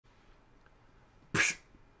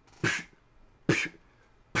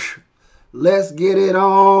Let's get it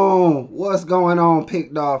on. What's going on,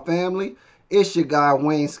 Pick Dawgz family? It's your guy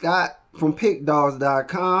Wayne Scott from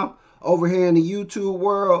Pickdawgz.com. Over here in the YouTube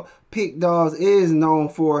world, Pick Dawgz is known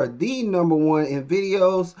for the number one in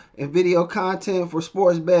videos and video content for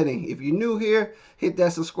sports betting. If you're new here, hit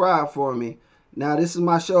that subscribe for me. Now, this is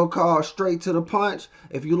my show called Straight to the Punch.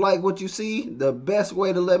 If you like what you see, the best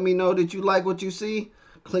way to let me know that you like what you see,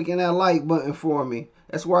 clicking that like button for me.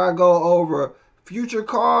 That's where I go over future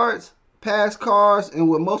cards, past cards, and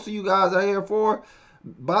what most of you guys are here for,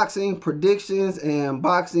 boxing predictions and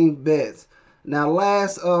boxing bets. Now,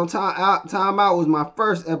 last time out was my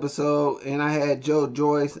first episode, and I had Joe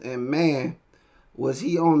Joyce, and man, was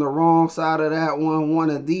he on the wrong side of that one.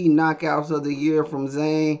 One of the knockouts of the year from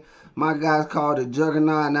Zane. My guy's called a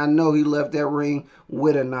juggernaut, and I know he left that ring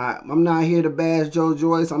with a knot. I'm not here to bash Joe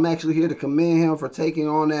Joyce. I'm actually here to commend him for taking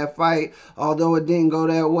on that fight. Although it didn't go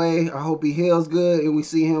that way, I hope he heals good and we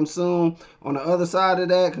see him soon. On the other side of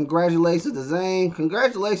that, congratulations to Zane.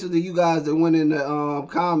 Congratulations to you guys that went in the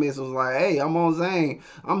comments was like, hey, I'm on Zane.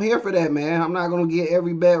 I'm here for that, man. I'm not going to get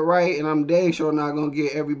every bet right, and I'm dang sure not going to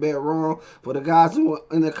get every bet wrong. For the guys who were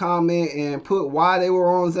in the comment and put why they were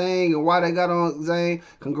on Zane and why they got on Zane,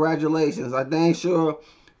 congratulations. I dang sure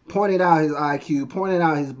pointed out his IQ, pointed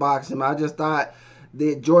out his boxing. I just thought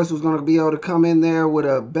that Joyce was going to be able to come in there with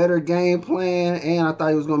a better game plan, and I thought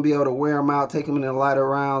he was going to be able to wear him out, take him in the lighter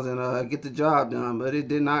rounds, and get the job done. But it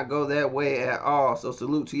did not go that way at all. So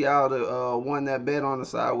salute to y'all that won that bet on the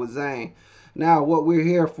side with Zane. Now, what we're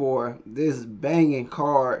here for, this banging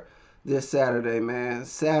card this Saturday, man.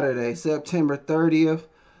 Saturday, September 30th,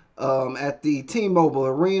 at the T-Mobile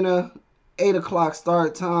Arena, 8 o'clock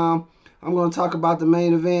start time. I'm going to talk about the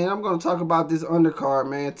main event. I'm going to talk about this undercard,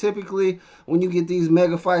 man. Typically, when you get these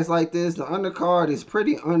mega fights like this, the undercard is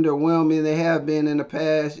pretty underwhelming. They have been in the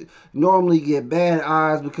past. Normally get bad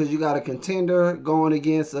odds because you got a contender going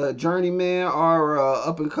against a journeyman or a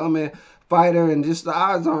up-and-coming fighter, and just the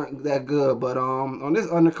odds aren't that good. But on this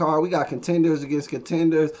undercard, we got contenders against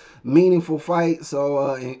contenders, meaningful fight,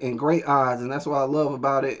 so and great odds, and that's what I love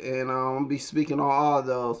about it. And I'm going to be speaking on all of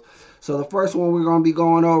those. So the first one we're going to be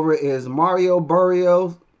going over is Mario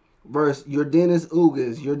Barrios versus Yordenis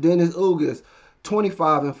Ugas. Yordenis Ugas,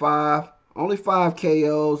 25-5, only 5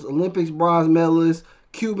 KOs, Olympics bronze medalist,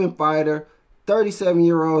 Cuban fighter,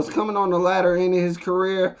 37-year-old, coming on the latter end of his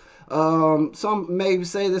career. Some may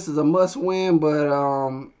say this is a must-win, but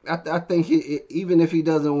I think even if he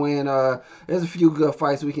doesn't win, there's a few good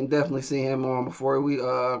fights we can definitely see him on before we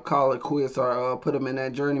call it quits or put him in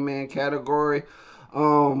that journeyman category.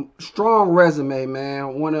 Strong resume,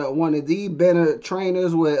 man. One of the better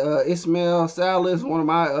trainers with Ismail Salas, one of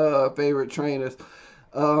my favorite trainers.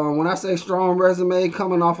 When I say strong resume,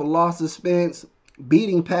 coming off a loss of Spence,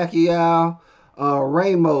 beating Pacquiao,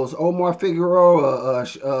 Ramos, Omar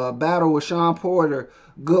Figueroa, battle with Sean Porter,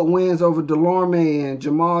 good wins over Delorme and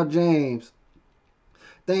Jamal James.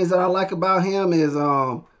 Things that I like about him is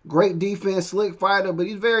great defense, slick fighter, but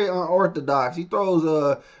he's very unorthodox. He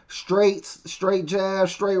throws straight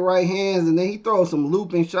jabs, straight right hands, and then he throws some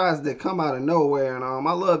looping shots that come out of nowhere. And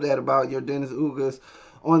I love that about Yordenis Ugas.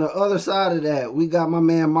 On the other side of that, we got my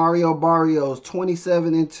man Mario Barrios,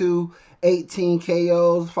 27-2. 18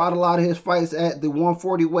 KOs, fought a lot of his fights at the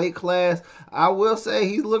 140 weight class. I will say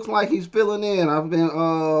he looks like he's filling in. I've been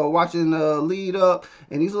watching the lead up,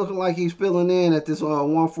 and he's looking like he's filling in at this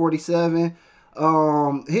 147.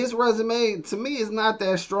 His resume to me is not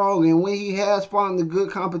that strong, and when he has fought in the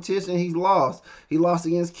good competition, he's lost. He lost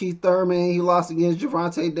against Keith Thurman. He lost against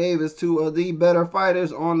Gervonta Davis, two of the better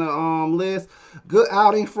fighters on the list. Good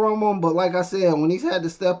outing from him, but like I said, when he's had to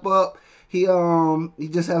step up, he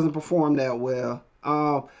just hasn't performed that well.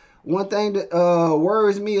 One thing that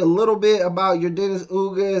worries me a little bit about Yordenis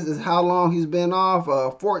Ugas is how long he's been off.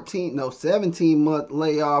 17-month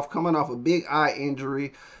layoff, coming off a big eye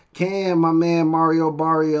injury. Can my man Mario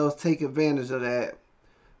Barrios take advantage of that?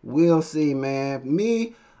 We'll see, man.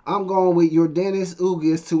 I'm going with Yordenis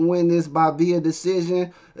Ugas to win this by via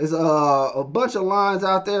decision. There's a bunch of lines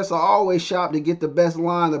out there, so I always shop to get the best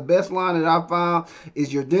line. The best line that I found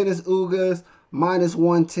is Yordenis Ugas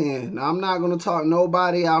 -110. Now, I'm not going to talk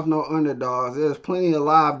nobody off no underdogs. There's plenty of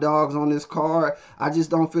live dogs on this card. I just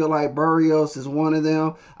don't feel like Barrios is one of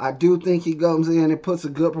them. I do think he comes in and puts a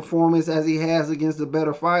good performance as he has against a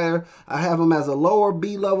better fighter. I have him as a lower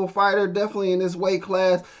B-level fighter, definitely in this weight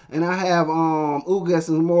class. And I have Ugas as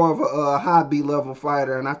more of a high B-level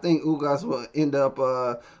fighter. And I think Ugas will end up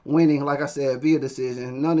winning, like I said, via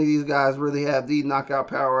decision. None of these guys really have the knockout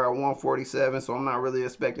power at 147, so I'm not really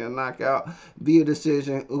expecting a knockout. Via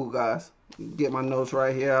decision, Ugas. Get my notes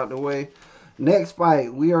right here out the way. Next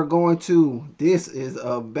fight, we are going to, this is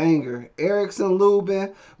a banger. Erickson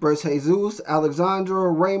Lubin versus Jesus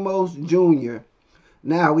Alexandre Ramos Jr.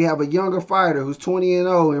 Now we have a younger fighter who's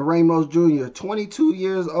 20-0 in Ramos Jr., 22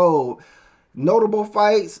 years old. Notable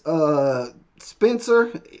fights,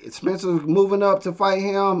 Spencer's moving up to fight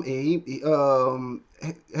him.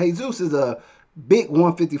 Jesus is a big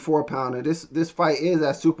 154 pounder. This fight is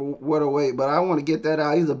at super welterweight, but I want to get that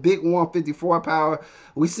out. He's a big 154 pounder.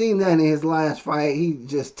 We seen that in his last fight. He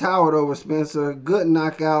just towered over Spencer. Good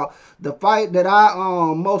knockout. The fight that I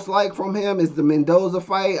most like from him is the Mendoza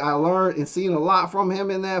fight. I learned and seen a lot from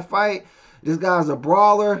him in that fight. This guy's a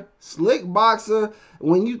brawler, slick boxer.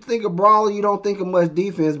 When you think of brawler, you don't think of much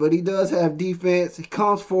defense, but he does have defense. He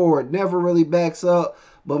comes forward, never really backs up.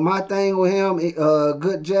 But my thing with him,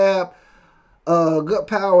 good jab, good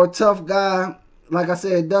power, tough guy. Like I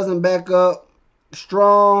said, doesn't back up.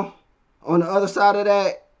 Strong. On the other side of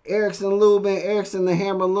that, Erickson the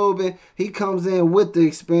Hammer Lubin, he comes in with the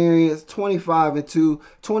experience, 25-2,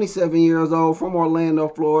 27 years old, from Orlando,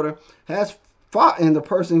 Florida. Has fought in the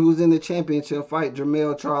person who's in the championship fight,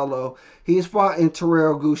 Jermell Charlo. He's fought in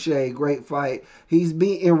Terrell Goucher, great fight. He's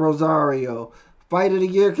beaten Rosario. Fight of the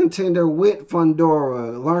year contender with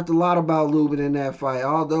Fundora. Learned a lot about Lubin in that fight,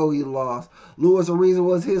 although he lost. Luis Ariza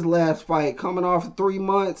was his last fight. Coming off 3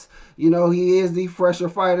 months, you know, he is the fresher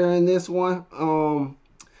fighter in this one.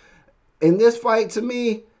 In this fight, to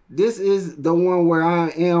me, this is the one where I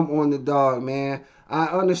am on the dog, man. I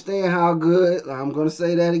understand how good, I'm going to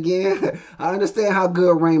say that again, I understand how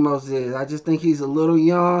good Ramos is. I just think he's a little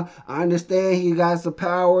young. I understand he got some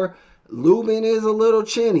power. Lubin is a little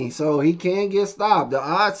chinny, so he can get stopped. The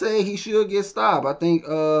odds say he should get stopped. I think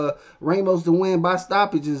Ramos to win by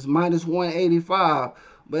stoppage is minus 185.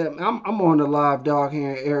 But I'm on the live dog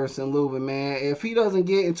here in Erickson Lubin, man. If he doesn't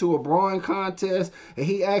get into a brawling contest and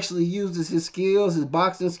he actually uses his skills, his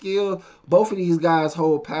boxing skills, both of these guys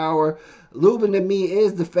hold power. Lubin, to me,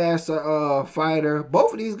 is the faster fighter.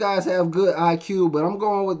 Both of these guys have good IQ, but I'm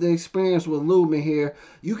going with the experience with Lubin here.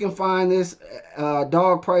 You can find this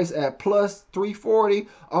dog price at plus 340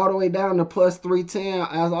 all the way down to plus 310.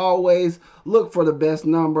 As always, look for the best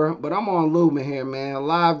number, but I'm on Lubin here, man.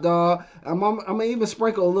 Live dog. I'm gonna even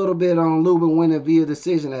sprinkle a little bit on Lubin winning via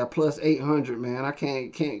decision at plus 800, man. I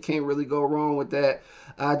can't really go wrong with that.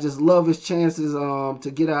 I just love his chances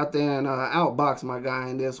to get out there and outbox my guy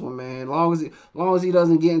in this one, man. Long as he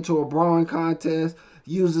doesn't get into a brawling contest,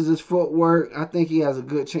 uses his footwork, I think he has a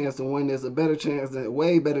good chance to win this.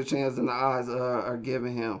 Way better chance than the odds are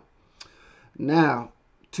giving him. Now,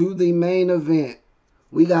 to the main event.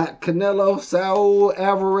 We got Canelo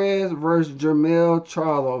Alvarez versus Jermell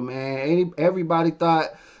Charlo, man. Everybody thought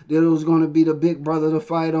that it was going to be the big brother to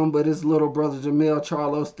fight him, but his little brother Jermell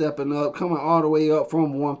Charlo stepping up, coming all the way up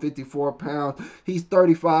from 154 pounds. He's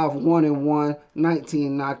 35-1-1,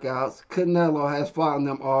 19 knockouts. Canelo has fought in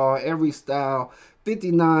them all, every style.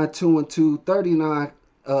 59-2-2, 39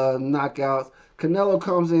 knockouts. Canelo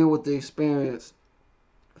comes in with the experience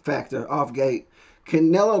factor off gate.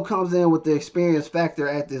 Canelo comes in with the experience factor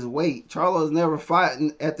at this weight. Charlo's never fought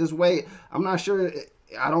at this weight. I'm not sure.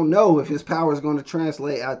 I don't know if his power is going to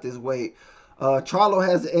translate at this weight. Charlo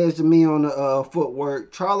has the edge to me on the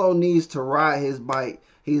footwork. Charlo needs to ride his bite.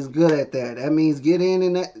 He's good at that. That means get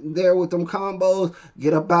in there with them combos,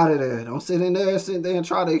 get up out of there. Don't sit there and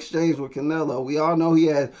try to exchange with Canelo. We all know he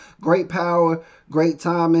has great power, great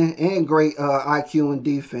timing, and great IQ and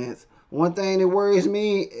defense. One thing that worries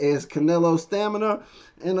me is Canelo's stamina.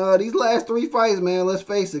 And these last 3 fights, man, let's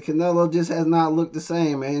face it, Canelo just has not looked the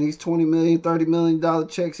same, man. These $20 million, $30 million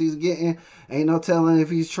checks he's getting, ain't no telling if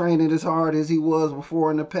he's training as hard as he was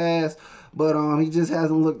before in the past. But he just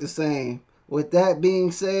hasn't looked the same. With that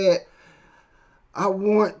being said, I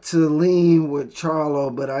want to lean with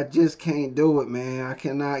Charlo, but I just can't do it, man. I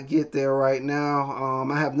cannot get there right now.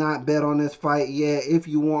 I have not bet on this fight yet. If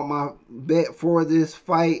you want my bet for this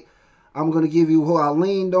fight, I'm going to give you who I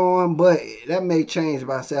leaned on, but that may change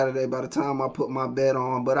by Saturday by the time I put my bet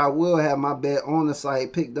on. But I will have my bet on the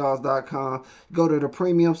site, pickdawgz.com. Go to the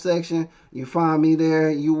premium section. You find me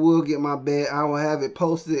there. You will get my bet. I will have it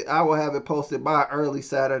posted. By early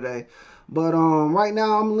Saturday. But right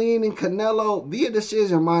now I'm leaning Canelo via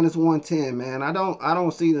decision minus 110, man. I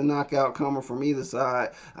don't see the knockout coming from either side.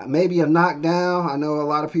 Maybe a knockdown. I know a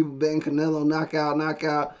lot of people betting Canelo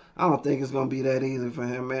knockout. I don't think it's going to be that easy for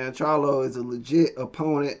him, man. Charlo is a legit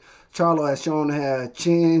opponent. Charlo has shown to have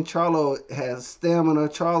chin. Charlo has stamina.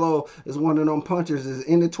 Charlo is one of them punchers. Is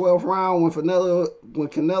in the 12th round when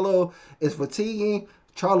Canelo is fatiguing,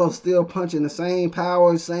 Charlo's still punching the same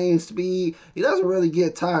power, same speed. He doesn't really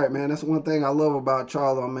get tired, man. That's one thing I love about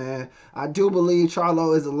Charlo, man. I do believe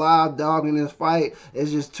Charlo is a live dog in this fight.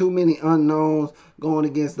 It's just too many unknowns going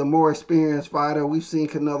against the more experienced fighter. We've seen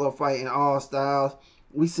Canelo fight in all styles.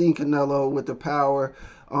 We've seen Canelo with the power.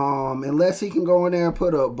 Unless he can go in there and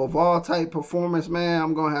put a Bivol type performance, man,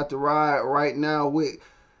 I'm going to have to ride right now with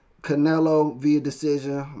Canelo via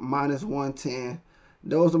decision, -110.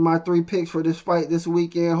 Those are my 3 picks for this fight this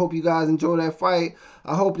weekend. Hope you guys enjoy that fight.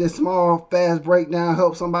 I hope this small, fast breakdown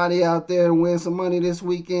helps somebody out there to win some money this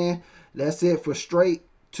weekend. That's it for Straight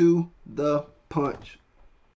to the Punch.